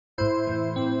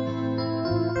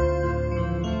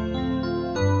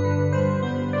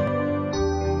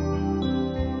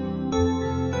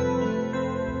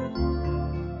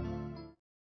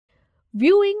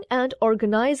Viewing and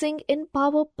organizing in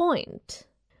PowerPoint.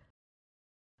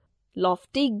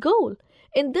 Lofty goal.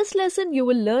 In this lesson, you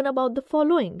will learn about the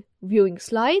following: viewing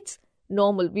slides,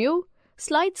 normal view,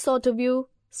 slide sorter view,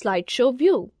 slideshow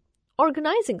view,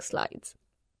 organizing slides.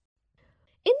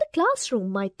 In the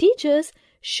classroom, my teachers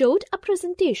showed a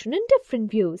presentation in different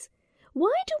views.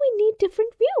 Why do we need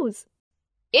different views?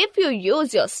 If you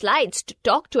use your slides to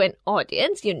talk to an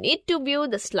audience, you need to view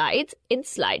the slides in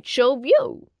slideshow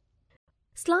view.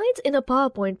 Slides in a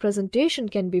PowerPoint presentation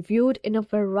can be viewed in a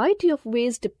variety of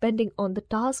ways depending on the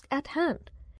task at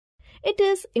hand. It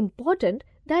is important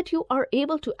that you are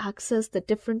able to access the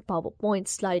different PowerPoint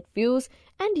slide views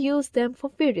and use them for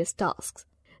various tasks.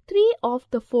 3 of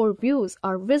the 4 views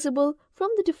are visible from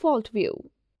the default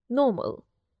view. Normal.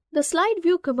 The slide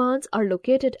view commands are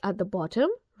located at the bottom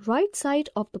right side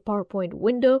of the PowerPoint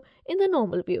window in the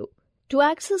normal view. To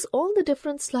access all the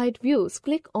different slide views,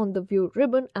 click on the View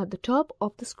ribbon at the top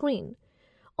of the screen.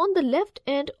 On the left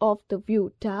end of the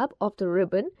View tab of the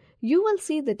ribbon, you will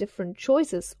see the different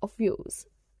choices of views.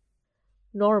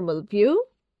 Normal view,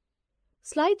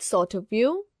 slide sorter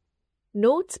view,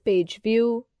 notes page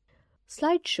view,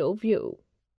 slideshow view.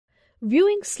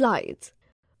 Viewing slides.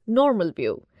 Normal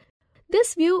view.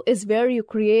 This view is where you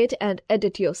create and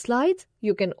edit your slides.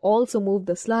 You can also move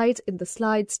the slides in the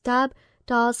Slides tab,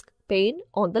 Task pane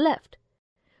on the left.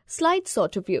 Slide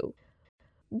sorter view.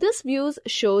 This view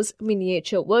shows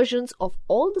miniature versions of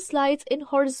all the slides in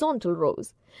horizontal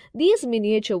rows. These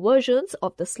miniature versions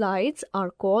of the slides are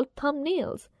called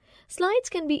thumbnails. Slides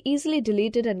can be easily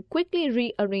deleted and quickly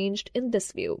rearranged in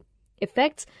this view.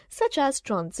 Effects such as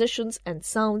transitions and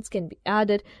sounds can be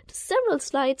added to several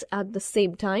slides at the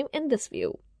same time in this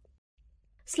view.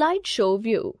 Slideshow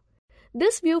view.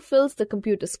 This view fills the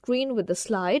computer screen with the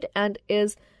slide and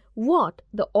is what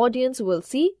the audience will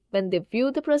see when they view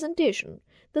the presentation.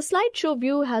 The slideshow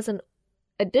view has an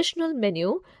additional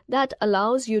menu that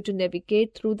allows you to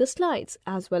navigate through the slides,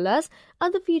 as well as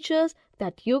other features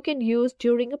that you can use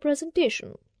during a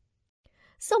presentation.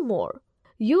 Some more.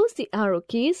 Use the arrow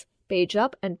keys, page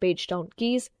up and page down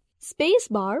keys, space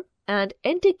bar and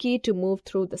enter key to move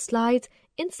through the slides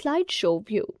in slideshow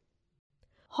view.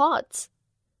 Hots.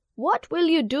 What will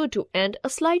you do to end a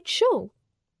slideshow?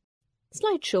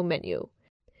 Slideshow menu.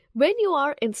 When you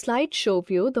are in slideshow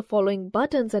view, the following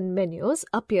buttons and menus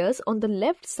appears on the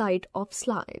left side of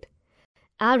slide.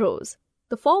 Arrows.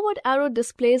 The forward arrow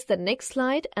displays the next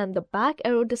slide and the back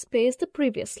arrow displays the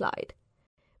previous slide.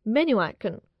 Menu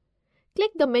icon.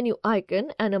 Click the menu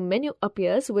icon and a menu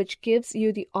appears which gives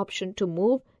you the option to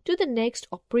move to the next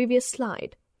or previous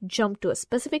slide, jump to a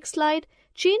specific slide,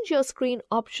 change your screen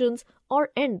options,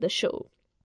 or end the show.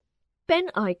 Pen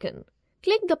icon.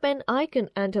 Click the pen icon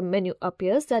and a menu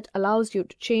appears that allows you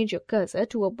to change your cursor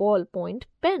to a ballpoint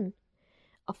pen,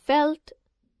 a felt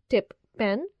tip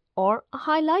pen, or a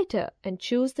highlighter and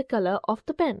choose the color of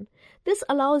the pen. This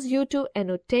allows you to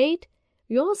annotate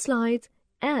your slides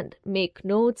and make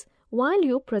notes while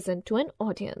you present to an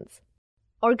audience.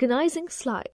 Organizing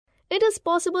slides. It is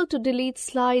possible to delete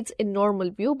slides in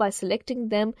normal view by selecting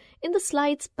them in the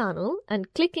Slides panel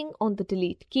and clicking on the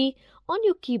Delete key on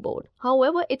your keyboard.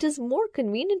 However, it is more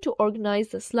convenient to organize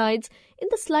the slides in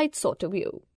the Slide sorter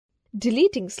view.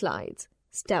 Deleting slides.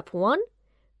 Step 1.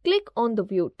 Click on the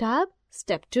View tab.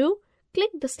 Step 2. Click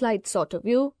the Slide sorter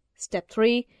view. Step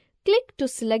 3. Click to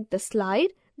select the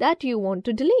slide that you want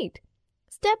to delete.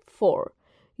 Step 4.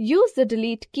 Use the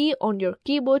Delete key on your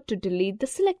keyboard to delete the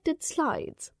selected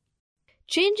slides.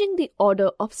 Changing the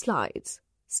order of slides.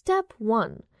 Step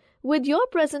 1. With your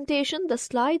presentation, the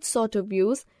slide sorter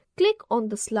views, click on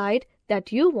the slide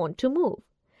that you want to move.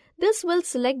 This will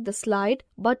select the slide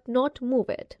but not move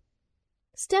it.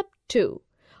 Step 2.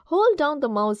 Hold down the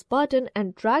mouse button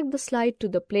and drag the slide to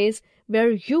the place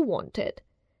where you want it.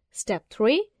 Step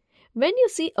 3. When you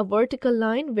see a vertical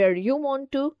line where you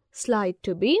want to slide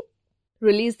to be,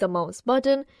 release the mouse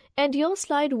button and your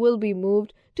slide will be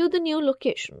moved to the new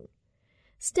location.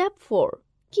 Step 4.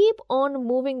 Keep on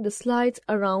moving the slides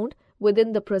around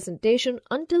within the presentation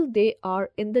until they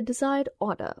are in the desired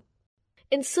order.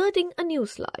 Inserting a new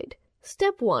slide.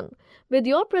 Step 1. With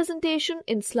your presentation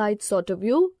in Slide Sorter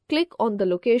view, click on the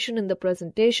location in the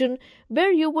presentation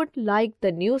where you would like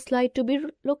the new slide to be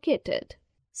located.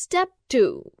 Step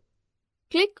 2.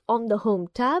 Click on the Home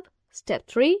tab. Step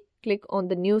 3. Click on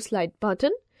the New Slide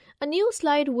button. A new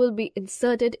slide will be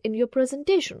inserted in your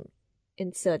presentation.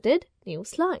 Inserted new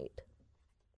slide.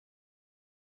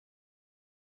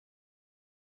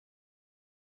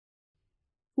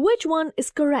 Which one is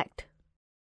correct?